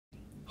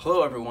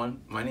Hello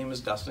everyone, my name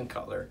is Dustin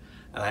Cutler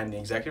and I am the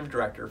Executive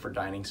Director for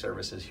Dining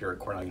Services here at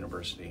Cornell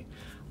University.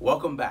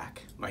 Welcome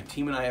back. My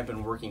team and I have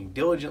been working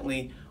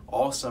diligently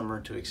all summer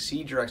to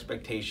exceed your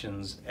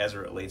expectations as it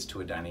relates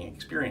to a dining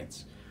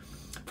experience.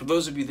 For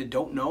those of you that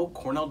don't know,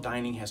 Cornell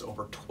Dining has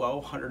over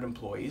 1,200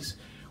 employees.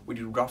 We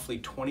do roughly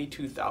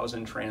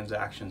 22,000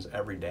 transactions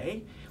every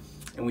day,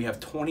 and we have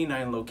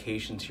 29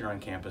 locations here on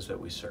campus that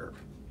we serve.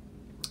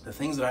 The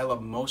things that I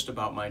love most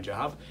about my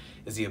job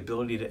is the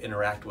ability to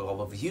interact with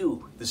all of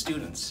you, the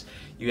students.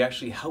 You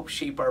actually help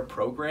shape our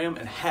program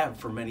and have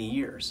for many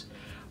years.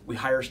 We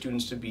hire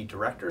students to be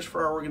directors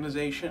for our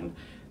organization.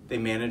 They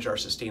manage our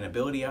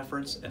sustainability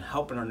efforts and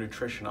help in our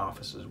nutrition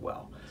office as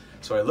well.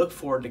 So I look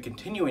forward to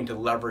continuing to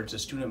leverage the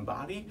student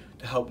body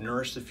to help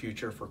nourish the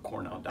future for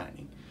Cornell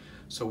Dining.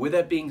 So with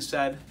that being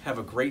said, have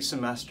a great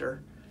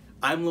semester.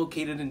 I'm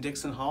located in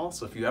Dixon Hall,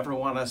 so if you ever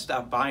want to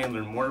stop by and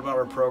learn more about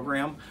our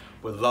program,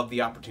 would love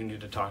the opportunity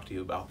to talk to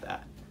you about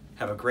that.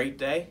 Have a great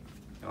day,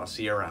 and I'll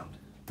see you around.